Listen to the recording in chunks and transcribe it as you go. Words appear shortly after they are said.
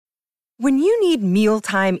When you need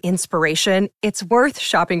mealtime inspiration, it's worth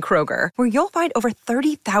shopping Kroger, where you'll find over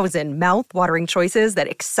 30,000 mouth-watering choices that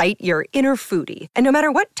excite your inner foodie. And no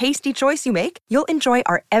matter what tasty choice you make, you'll enjoy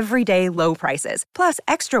our everyday low prices, plus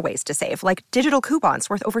extra ways to save, like digital coupons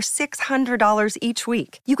worth over $600 each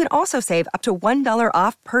week. You can also save up to $1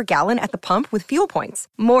 off per gallon at the pump with fuel points.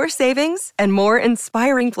 More savings and more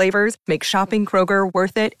inspiring flavors make shopping Kroger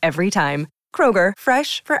worth it every time. Kroger,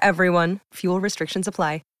 fresh for everyone. Fuel restrictions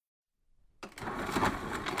apply.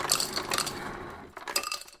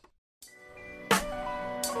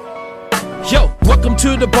 Yo, welcome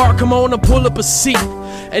to the bar. Come on and pull up a seat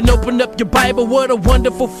and open up your Bible. What a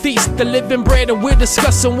wonderful feast. The living bread, and we're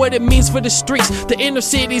discussing what it means for the streets, the inner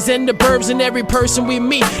cities and the burbs, and every person we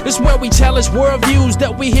meet. This is where we challenge worldviews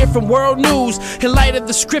that we hear from world news. In light of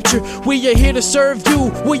the scripture, we are here to serve you.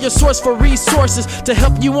 We're your source for resources to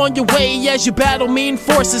help you on your way as you battle mean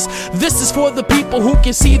forces. This is for the people who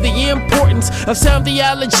can see the importance of sound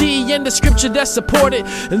theology and the scripture that support it.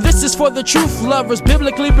 And this is for the truth lovers,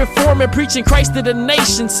 biblically reforming, preaching Christ to the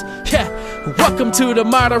nations. Yeah, welcome to the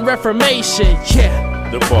modern Reformation. Yeah,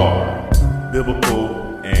 the bar,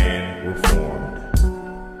 biblical and reformed.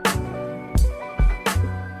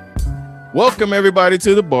 Welcome everybody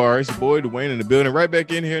to the bar. It's your boy Dwayne in the building. Right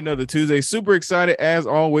back in here another Tuesday. Super excited as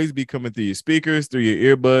always. Be coming through your speakers, through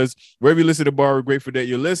your earbuds, wherever you listen to the bar. We're grateful that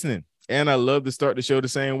you're listening. And I love to start the show the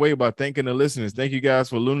same way by thanking the listeners. Thank you guys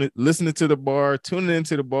for listening to the bar, tuning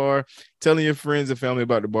into the bar, telling your friends and family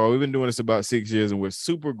about the bar. We've been doing this about 6 years, and we're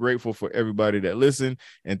super grateful for everybody that listen.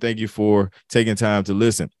 And thank you for taking time to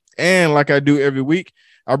listen. And like I do every week,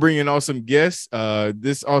 I bring in awesome guests.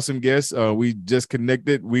 This awesome guest, we just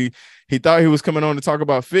connected. He thought he was coming on to talk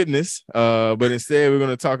about fitness, but instead we're going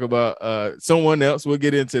to talk about someone else. We'll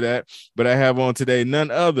get into that. But I have on today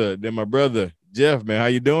none other than my brother, Geoff. Man, how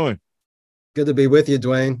you doing? Good to be with you,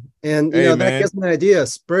 Dwayne. And that gives me an idea.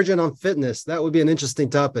 Spurgeon on fitness. That would be an interesting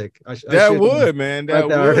topic. That would.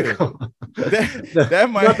 That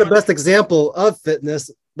might not the best example of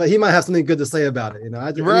fitness, but he might have something good to say about it.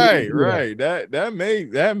 Right.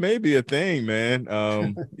 That may be a thing, man.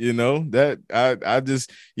 That I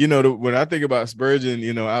just, when I think about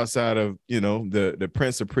Spurgeon, outside of, the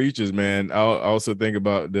Prince of Preachers, man, I also think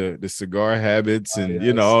about the cigar habits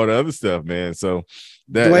and, all the other stuff, man. So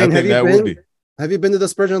Dwayne, have you been to the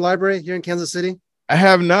Spurgeon Library here in Kansas City? I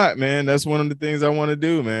have not, man. That's one of the things I want to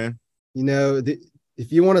do, man.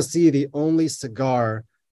 If you want to see the only cigar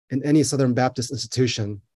in any Southern Baptist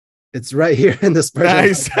institution, it's right here in the Spurgeon.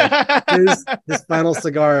 Nice. His final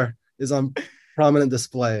cigar is on prominent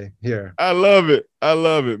display here. I love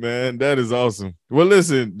it, man. That is awesome. Well,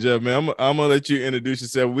 listen, Geoff, man, I'm gonna let you introduce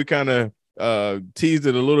yourself. We kind of teased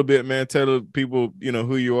it a little bit, man. Tell the people,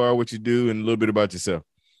 who you are, what you do, and a little bit about yourself.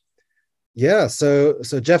 Yeah, so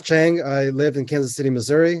Geoff Chang. I lived in Kansas City,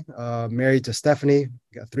 Missouri, married to Stephanie,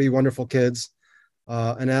 got 3 wonderful kids.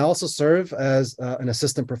 And I also serve as an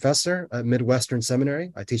assistant professor at Midwestern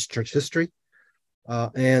Seminary. I teach church history.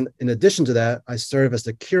 And in addition to that, I serve as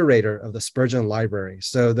the curator of the Spurgeon Library.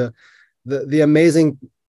 So the amazing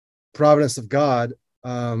providence of God,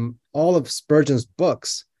 all of Spurgeon's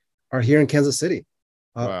books are here in Kansas City.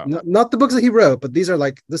 Wow. Not the books that he wrote, but this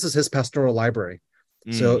is his pastoral library.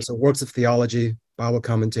 So works of theology, Bible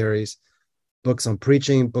commentaries, books on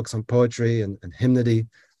preaching, books on poetry and hymnody.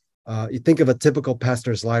 You think of a typical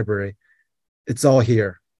pastor's library, it's all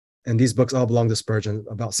here. And these books all belong to Spurgeon,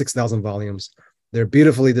 about 6,000 volumes. They're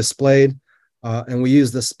beautifully displayed. And we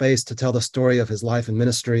use this space to tell the story of his life and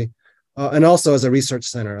ministry. And also as a research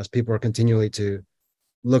center, as people are continually to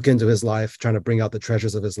look into his life, trying to bring out the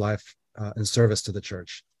treasures of his life in service to the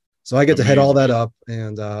church. So I get to head all that up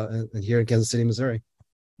and here in Kansas City, Missouri.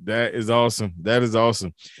 That is awesome.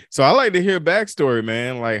 So I like to hear backstory,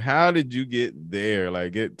 man. Like, how did you get there?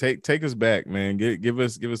 Like, take us back, man. Give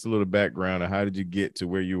us a little background of how did you get to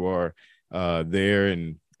where you are there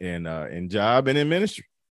and in job and in ministry.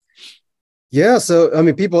 Yeah. So, I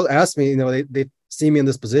mean, people ask me, they see me in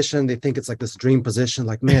this position. They think it's like this dream position.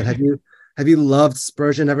 Like, man, have you loved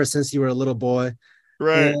Spurgeon ever since you were a little boy?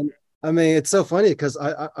 Right. And, I mean, it's so funny because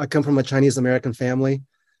I come from a Chinese American family.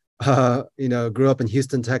 Grew up in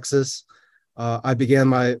Houston, Texas. I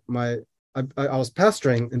began I was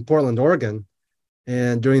pastoring in Portland, Oregon,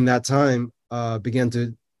 and during that time, began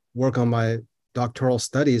to work on my doctoral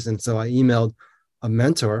studies. And so I emailed a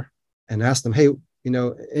mentor and asked him, hey,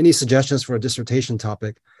 any suggestions for a dissertation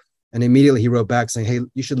topic? And immediately he wrote back saying, hey,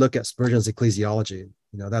 you should look at Spurgeon's ecclesiology.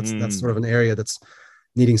 That's sort of an area that's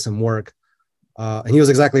needing some work. And he was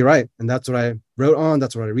exactly right. And that's what I wrote on.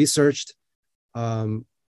 That's what I researched.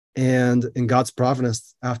 And in God's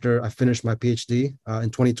providence, after I finished my PhD in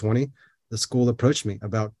 2020, the school approached me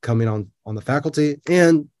about coming on the faculty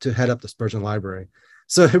and to head up the Spurgeon Library.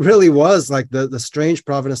 So it really was like the strange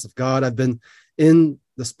providence of God. I've been in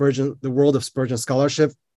the world of Spurgeon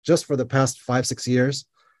scholarship just for the past 5-6 years.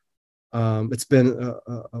 It's been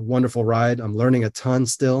a wonderful ride. I'm learning a ton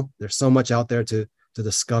still. There's so much out there to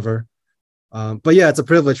discover. But yeah, it's a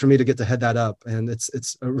privilege for me to get to head that up. And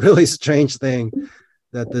it's a really strange thing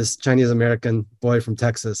that this Chinese American boy from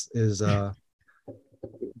Texas is,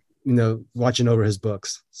 watching over his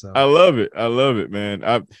books. So I love it, man.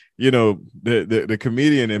 The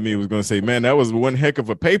comedian in me was going to say, man, that was one heck of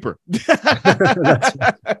a paper. You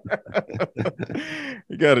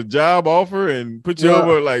got a job offer and put you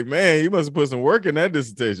over, like, man, you must have put some work in that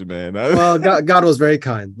dissertation, man. Well, God was very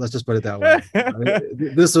kind. Let's just put it that way.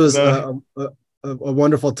 This was a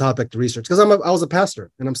wonderful topic to research because I was a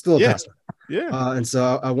pastor and I'm still a pastor. Yeah. And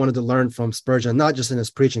so I wanted to learn from Spurgeon, not just in his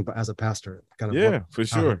preaching, but as a pastor. For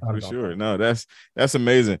sure. No, that's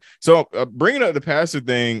amazing. So bringing up the pastor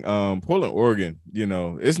thing, Portland, Oregon,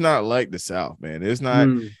 it's not like the South, man. It's not,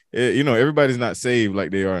 everybody's not saved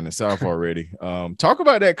like they are in the South already. Talk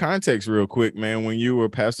about that context real quick, man. When you were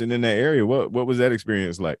pastoring in that area, what was that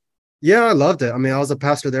experience like? Yeah, I loved it. I mean, I was a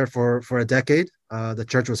pastor there for a decade. The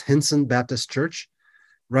church was Hinson Baptist Church,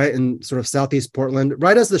 right in sort of Southeast Portland,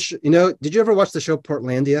 right as did you ever watch the show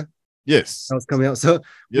Portlandia? Yes. That was coming out. So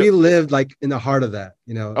we lived like in the heart of that,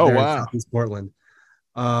 Oh, wow. in Southeast Portland.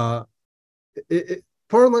 Portland,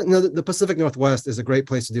 the Pacific Northwest is a great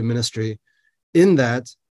place to do ministry in that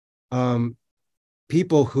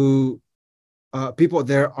people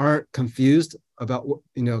there aren't confused about,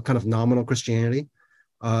 kind of nominal Christianity.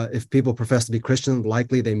 If people profess to be Christian,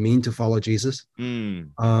 likely they mean to follow Jesus.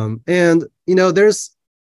 And,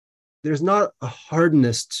 there's not a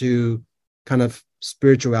hardness to kind of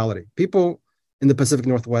spirituality. People in the Pacific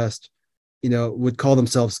Northwest, would call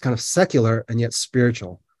themselves kind of secular and yet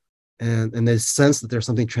spiritual. And they sense that there's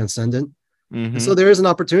something transcendent. Mm-hmm. And so there is an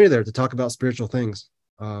opportunity there to talk about spiritual things.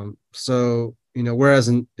 Whereas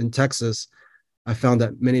in Texas, I found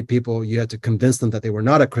that many people, you had to convince them that they were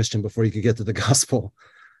not a Christian before you could get to the gospel.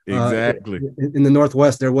 Exactly. In the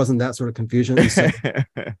Northwest, there wasn't that sort of confusion. So,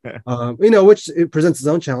 which it presents its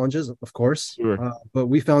own challenges, of course. Sure. But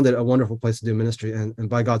we found it a wonderful place to do ministry. And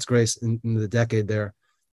by God's grace, in the decade there,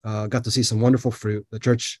 got to see some wonderful fruit. The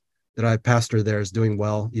church that I pastor there is doing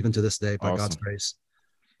well, even to this day, by God's grace.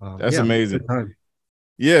 That's amazing.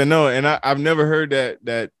 Yeah, no, and I've never heard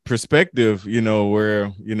that perspective,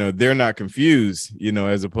 where, they're not confused,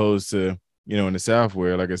 as opposed to, in the South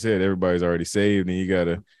where, like I said, everybody's already saved and you got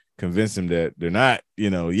to convince them that they're not,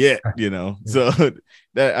 yet, So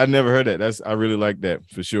that I never heard that. I really like that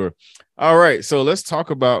for sure. All right. So let's talk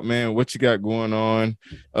about, man, what you got going on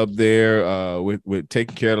up there with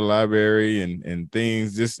taking care of the library and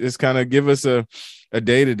things. Just kind of give us a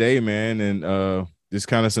day-to-day, man, and just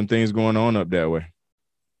kind of some things going on up that way.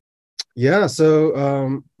 Yeah.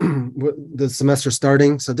 So the semester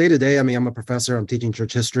starting. So day to day, I mean, I'm a professor. I'm teaching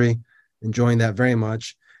church history, enjoying that very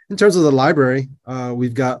much. In terms of the library,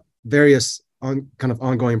 we've got various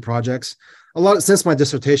ongoing projects. A lot since my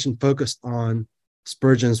dissertation focused on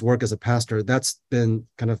Spurgeon's work as a pastor. That's been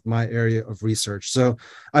kind of my area of research. So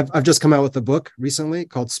I've just come out with a book recently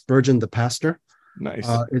called Spurgeon the Pastor. Nice.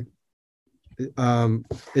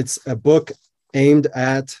 It's a book aimed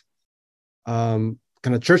at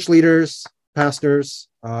kind of church leaders, pastors.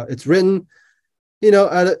 It's written,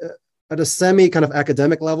 at a semi kind of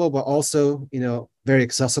academic level, but also, very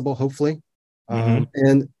accessible, hopefully.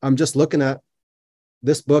 And I'm just looking at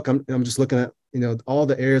this book. I'm just looking at, all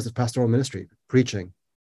the areas of pastoral ministry, preaching,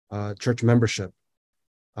 church membership,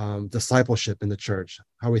 discipleship in the church,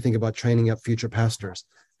 how we think about training up future pastors,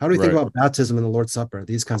 how do we think about baptism and the Lord's Supper,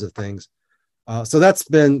 these kinds of things. So that's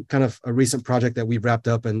been kind of a recent project that we've wrapped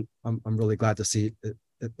up, and I'm really glad to see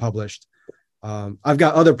it published. I've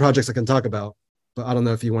got other projects I can talk about, but I don't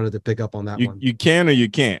know if you wanted to pick up on that one. You can or you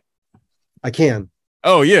can't? I can.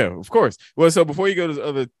 Oh, yeah, of course. Well, so before you go to the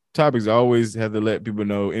other topics, I always have to let people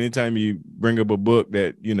know anytime you bring up a book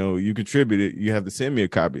that, you contributed, you have to send me a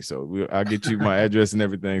copy. So I'll get you my address and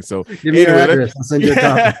everything. So give me your address. I'll send you a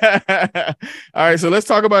copy. All right. So let's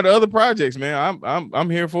talk about the other projects, man. I'm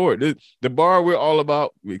here for it. The bar, we're all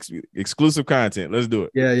about exclusive content. Let's do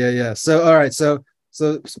it. Yeah. So, all right. So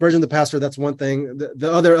Spurgeon the Pastor, that's one thing.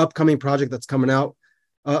 The other upcoming project that's coming out.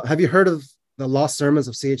 Have you heard of the Lost Sermons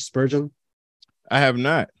of C.H. Spurgeon? I have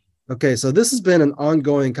not. Okay, so this has been an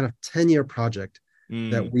ongoing kind of 10-year project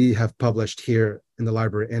that we have published here in the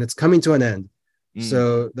library, and it's coming to an end.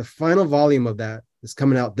 So the final volume of that is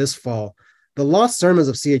coming out this fall. The Lost Sermons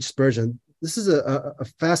of C.H. Spurgeon, this is a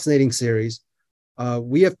fascinating series.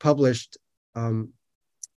 We have published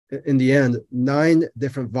in the end, 9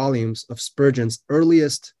 different volumes of Spurgeon's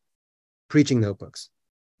earliest preaching notebooks.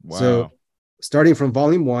 Wow. So starting from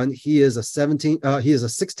volume 1, he is a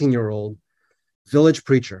 16-year-old village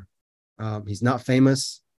preacher. He's not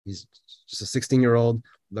famous. He's just a 16-year-old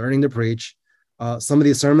learning to preach. Some of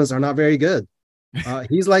these sermons are not very good.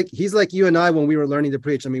 He's like you and I when we were learning to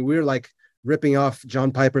preach. I mean, we were like ripping off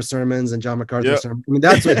John Piper's sermons and John MacArthur's sermons. I mean,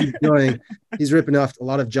 that's what he's doing. He's ripping off a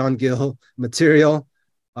lot of John Gill material,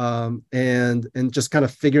 and just kind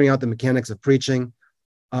of figuring out the mechanics of preaching.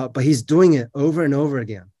 But he's doing it over and over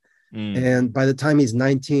again. And by the time he's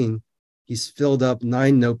 19, he's filled up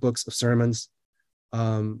 9 notebooks of sermons.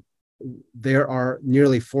 There are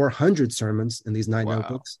nearly 400 sermons in these 9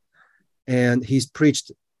 notebooks, and he's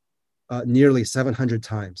preached nearly 700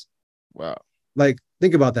 times. Wow. Like,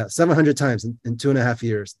 think about that, 700 times in 2.5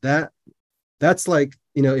 years. That's like,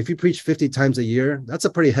 if you preach 50 times a year, that's a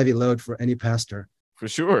pretty heavy load for any pastor. For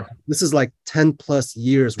sure. This is like 10 plus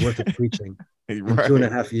years worth of preaching in Right.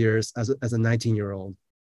 2.5 years as a 19-year-old.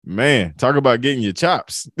 Man, talk about getting your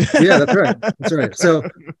chops. Yeah, that's right. That's right. So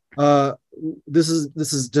this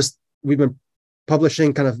is just, we've been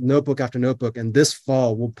publishing kind of notebook after notebook, and this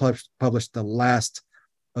fall we'll publish the last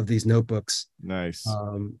of these notebooks. Nice.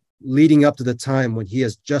 Leading up to the time when he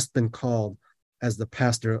has just been called as the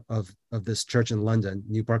pastor of this church in London,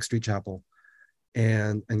 New Park Street Chapel,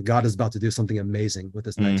 and God is about to do something amazing with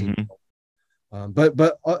this 19-year-old. But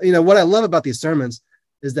what I love about these sermons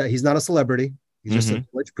is that he's not a celebrity. He's just a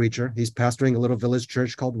village preacher. He's pastoring a little village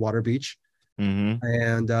church called Water Beach,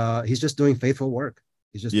 and he's just doing faithful work.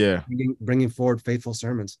 He's just bringing forward faithful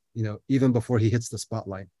sermons, even before he hits the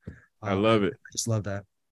spotlight. I love it. I just love that.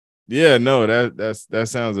 Yeah, no, that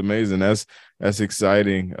sounds amazing. That's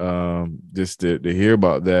exciting. Just to hear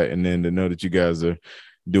about that, and then to know that you guys are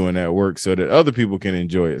doing that work so that other people can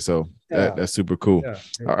enjoy it. So that's super cool. Yeah.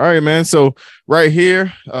 All right, man. So right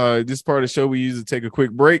here, this part of the show, we usually take a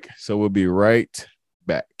quick break. So we'll be right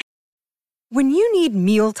back. When you need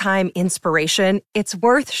mealtime inspiration, it's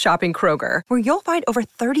worth shopping Kroger, where you'll find over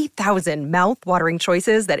 30,000 mouth-watering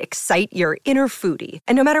choices that excite your inner foodie.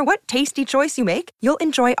 And no matter what tasty choice you make, you'll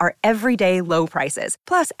enjoy our everyday low prices,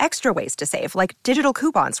 plus extra ways to save, like digital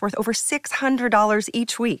coupons worth over $600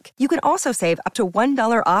 each week. You can also save up to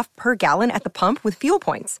 $1 off per gallon at the pump with fuel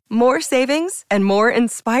points. More savings and more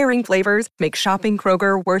inspiring flavors make shopping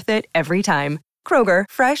Kroger worth it every time. Kroger,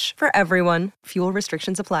 fresh for everyone. Fuel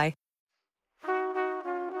restrictions apply.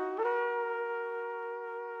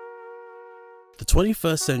 The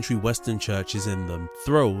 21st century Western church is in the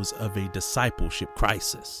throes of a discipleship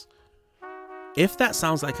crisis. If that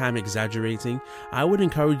sounds like I'm exaggerating, I would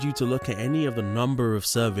encourage you to look at any of the number of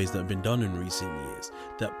surveys that have been done in recent years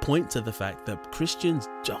that point to the fact that Christians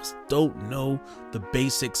just don't know the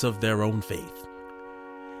basics of their own faith.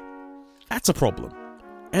 That's a problem.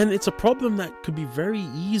 And it's a problem that could be very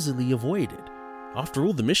easily avoided. After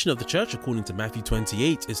all, the mission of the church, according to Matthew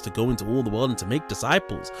 28, is to go into all the world and to make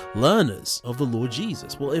disciples, learners of the Lord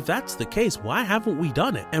Jesus. Well, if that's the case, why haven't we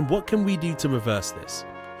done it? And what can we do to reverse this?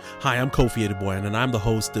 Hi, I'm Kofi Adeboyan, and I'm the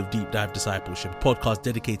host of Deep Dive Discipleship, a podcast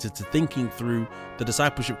dedicated to thinking through the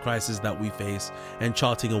discipleship crisis that we face and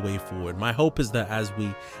charting a way forward. My hope is that as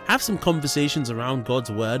we have some conversations around God's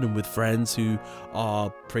word and with friends who are,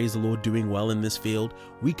 praise the Lord, doing well in this field,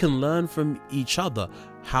 we can learn from each other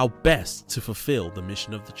how best to fulfill the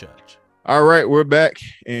mission of the church. All right, we're back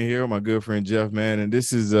in here with my good friend Geoff, man, and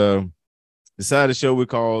this is the side of the show we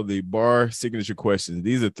call the Bar Signature Questions.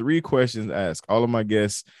 These are 3 questions I ask all of my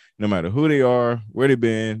guests, no matter who they are, where they've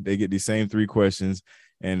been. They get these same 3 questions,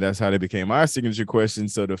 and that's how they became our signature question.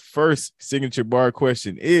 So the first signature bar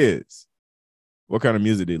question is, what kind of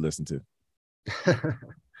music do you listen to?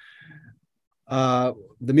 The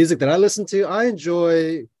music that I listen to, I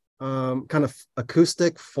enjoy kind of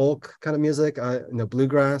acoustic folk kind of music,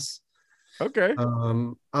 bluegrass. Okay.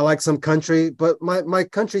 I like some country, but my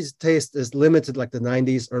country's taste is limited, like the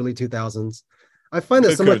 90s, early 2000s. I find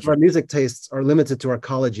that so much of our music tastes are limited to our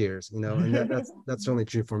college years, and that's certainly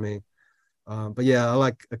true for me. But yeah, I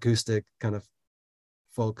like acoustic kind of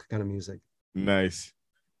folk kind of music. Nice.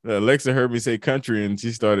 Alexa heard me say country and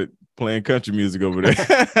she started playing country music over there.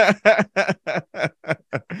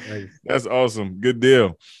 Nice. That's awesome. Good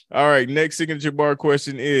deal. All right. Next signature bar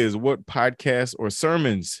question is, what podcasts or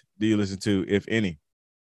sermons do you listen to, if any?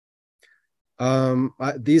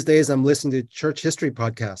 These days I'm listening to church history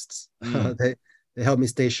podcasts. They help me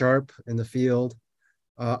stay sharp in the field.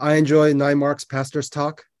 I enjoy Nine Mark's Pastor's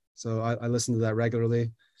Talk, so I listen to that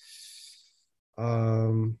regularly.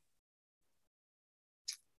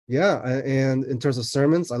 Yeah, and in terms of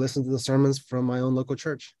sermons, I listen to the sermons from my own local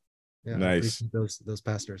church. Yeah, Nice. those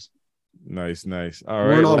pastors. Nice. All We're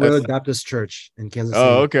right. in All Road Baptist Church in Kansas City.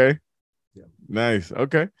 Oh, okay. Yeah. Nice.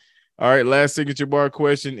 Okay. All right. Last signature bar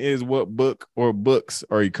question is, what book or books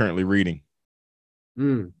are you currently reading?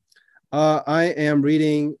 I am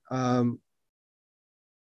reading The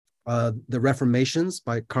Reformations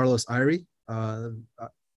by Carlos Eyre.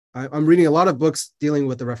 I'm reading a lot of books dealing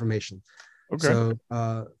with the Reformation. Okay.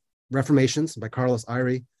 So Reformations by Carlos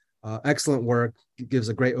Eyre, excellent work. It gives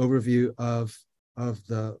a great overview of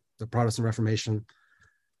the Protestant Reformation.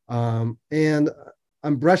 And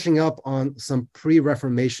I'm brushing up on some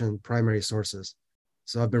pre-Reformation primary sources.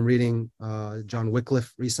 So I've been reading John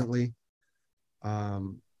Wycliffe recently,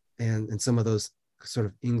 and some of those sort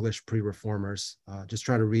of English pre-reformers. Just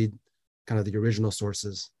try to read kind of the original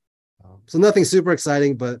sources. So nothing super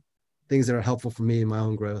exciting, but things that are helpful for me in my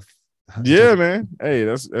own growth. Yeah, man. Hey,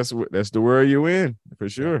 that's the world you in for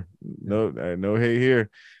sure. No hate here,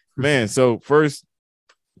 man. So first,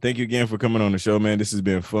 thank you again for coming on the show, man. This has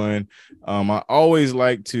been fun. I always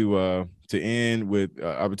like to end with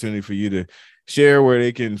opportunity for you to share where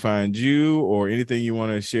they can find you or anything you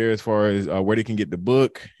want to share as far as where they can get the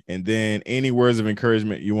book, and then any words of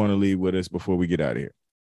encouragement you want to leave with us before we get out of here.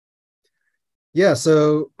 Yeah,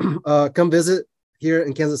 so come visit here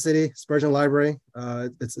in Kansas City, Spurgeon Library.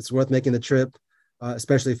 It's worth making the trip,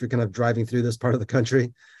 especially if you're kind of driving through this part of the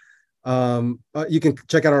country. You can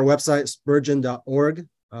check out our website, spurgeon.org.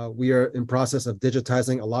 We are in process of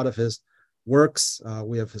digitizing a lot of his works.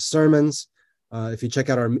 We have his sermons. If you check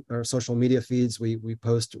out our social media feeds, we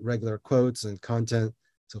post regular quotes and content,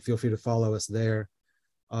 so feel free to follow us there.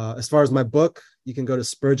 As far as my book, you can go to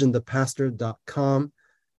spurgeonthepastor.com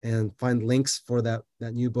and find links for that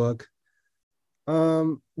new book.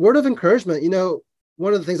 Word of encouragement,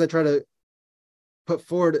 one of the things I try to put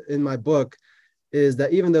forward in my book is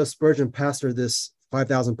that even though Spurgeon pastored this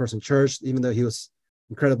 5,000 person church, even though he was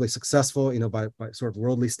incredibly successful, by sort of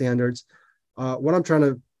worldly standards, what I'm trying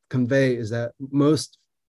to convey is that most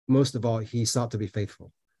of all, he sought to be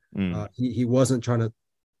faithful. He wasn't trying to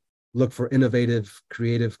look for innovative,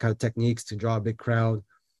 creative kind of techniques to draw a big crowd.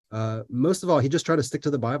 Most of all, he just tried to stick to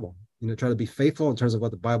the Bible, try to be faithful in terms of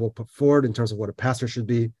what the Bible put forward, in terms of what a pastor should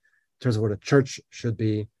be, in terms of what a church should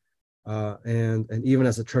be. And even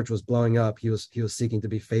as the church was blowing up, he was seeking to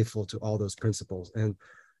be faithful to all those principles. And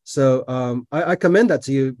so I commend that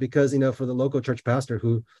to you because, for the local church pastor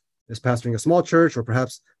who is pastoring a small church, or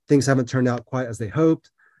perhaps things haven't turned out quite as they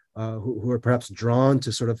hoped, who are perhaps drawn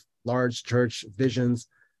to sort of large church visions.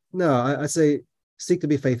 No, I say seek to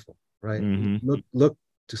be faithful, right? Mm-hmm. Look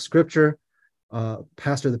to Scripture,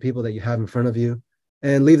 pastor the people that you have in front of you,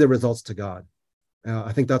 and leave the results to God.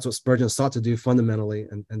 I think that's what Spurgeon sought to do fundamentally,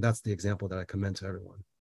 and that's the example that I commend to everyone.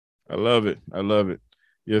 I love it.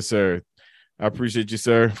 Yes, sir. I appreciate you,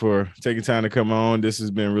 sir, for taking time to come on. This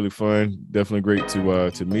has been really fun. Definitely great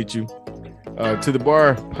to meet you. To the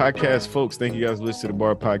Bar Podcast, folks, thank you guys for listening to the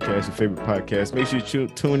Bar Podcast, your favorite podcast. Make sure you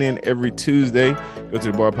tune in every Tuesday. Go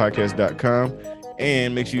to thebarpodcast.com.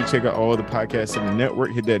 And make sure you check out all the podcasts in the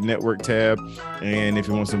network. Hit that network tab. And if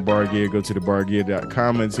you want some bar gear, go to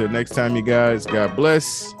thebargear.com. Until next time, you guys, God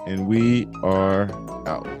bless. And we are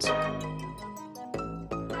out.